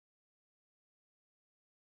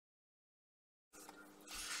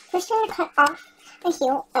First, you're going to cut off the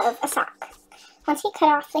heel of a sock. Once you cut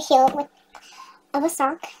off the heel of a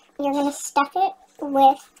sock, you're going to stuff it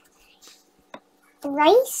with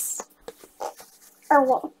rice or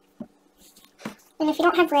wool. And if you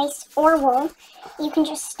don't have rice or wool, you can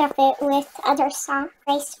just stuff it with other socks.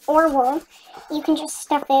 Rice or wool, you can just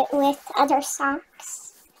stuff it with other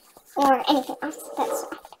socks or anything else that's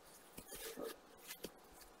soft.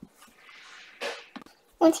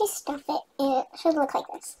 Once you stuff it, it should look like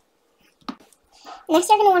this. Next,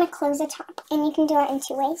 you're going to want to close the top, and you can do it in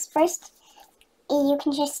two ways. First, you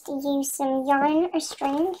can just use some yarn or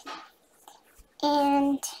string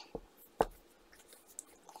and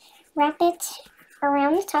wrap it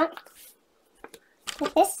around the top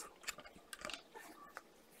like this.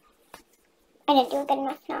 I didn't do a good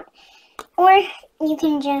enough knot. Or you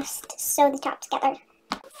can just sew the top together.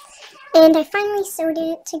 And I finally sewed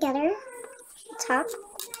it together, the top,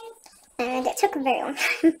 and it took a very long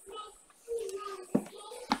time.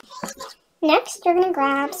 Next, you're going to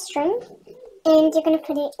grab string, and you're going to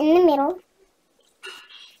put it in the middle,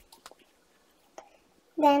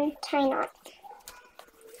 then tie a knot.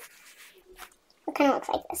 It kind of looks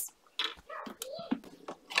like this.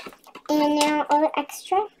 And now all the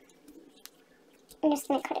extra, I'm just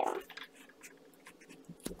going to cut it off.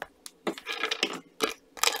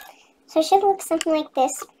 So it should look something like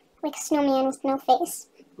this, like a snowman with no face.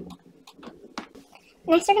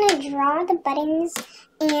 Next, we're going to draw the buttons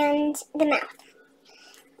and the mouth.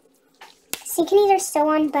 So you can either sew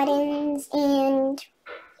on buttons and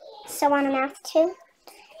sew on a mouth too,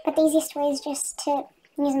 but the easiest way is just to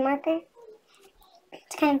use a marker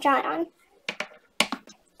to kind of draw it on.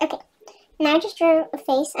 Okay, now I just drew a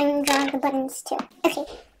face. I'm going to draw the buttons too. Okay,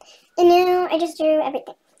 and now I just drew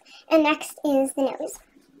everything. And next is the nose.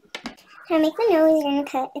 To make the nose, you're going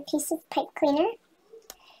to cut a piece of pipe cleaner,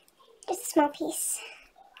 just a small piece.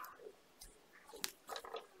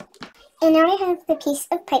 And now I have the piece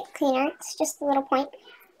of pipe cleaner. It's just a little point.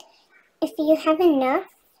 If you have enough,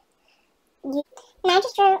 now I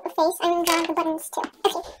just drew a face. I'm going to draw the buttons too.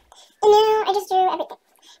 Okay, and now I just drew everything.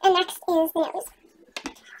 And next is the nose.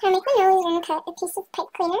 To make the nose, you're going to cut a piece of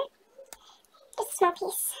pipe cleaner, just a small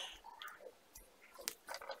piece.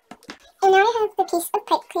 And now I have the piece of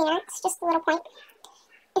pipe cleaner. It's just a little point.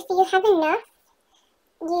 If you have enough,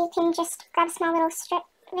 you can just grab a small little strip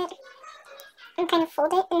of it and kind of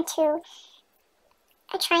fold it into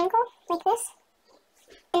a triangle like this,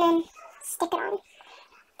 and then stick it on.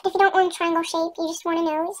 But if you don't want a triangle shape, you just want a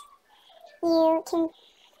nose, you can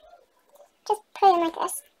just put it in like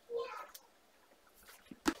this.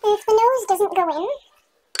 And if the nose doesn't go in,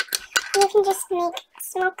 you can just make a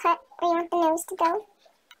small cut where you want the nose to go.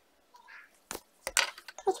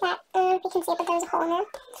 Like that. I don't know if you can see it, but there's a hole in there.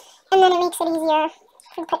 And then it makes it easier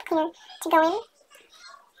for the pipe cleaner to go in.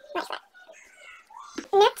 Like that.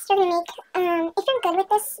 Next, you're going to make, if you're good with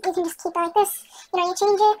this, you can just keep it like this. You know, you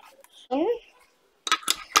change it.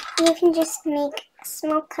 You can just make a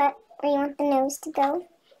small cut where you want the nose to go.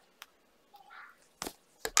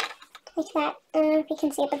 Like that. I don't know if you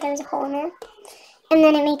can see it, but there's a hole in there. And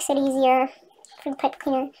then it makes it easier for the pipe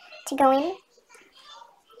cleaner to go in.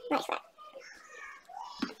 Like that.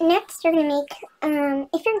 Next, you're going to make,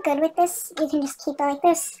 if you're good with this, you can just keep it like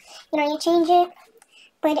this. You know, you change it.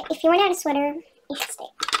 But if you run out of sweater, you should stay.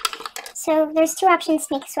 So there's two options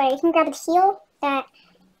to make a sweater. You can grab the heel that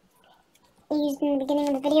I used in the beginning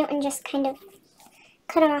of the video and just kind of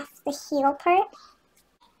cut off the heel part.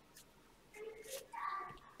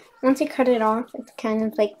 Once you cut it off, it's kind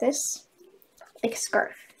of like this, like a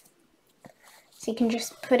scarf. So you can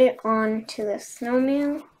just put it onto the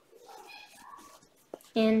snowman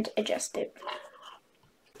and adjust it.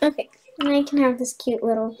 Okay, now you can have this cute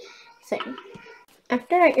little thing.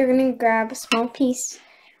 After that, you're going to grab a small piece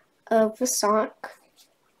of the sock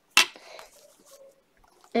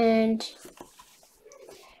and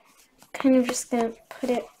kind of just going to put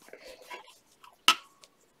it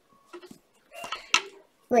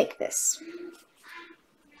like this.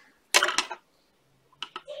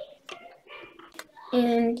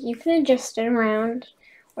 And you can adjust it around,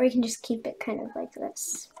 or you can just keep it kind of like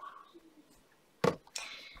this.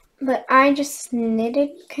 But I just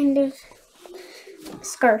knitted kind of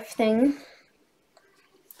scarf thing,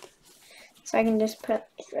 so I can just put it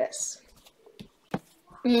like this,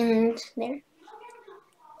 and there.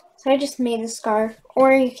 So I just made the scarf,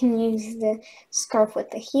 or you can use the scarf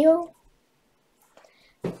with the heel,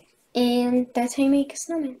 and that's how you make a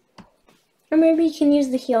snowman. Or maybe you can use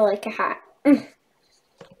the heel like a hat.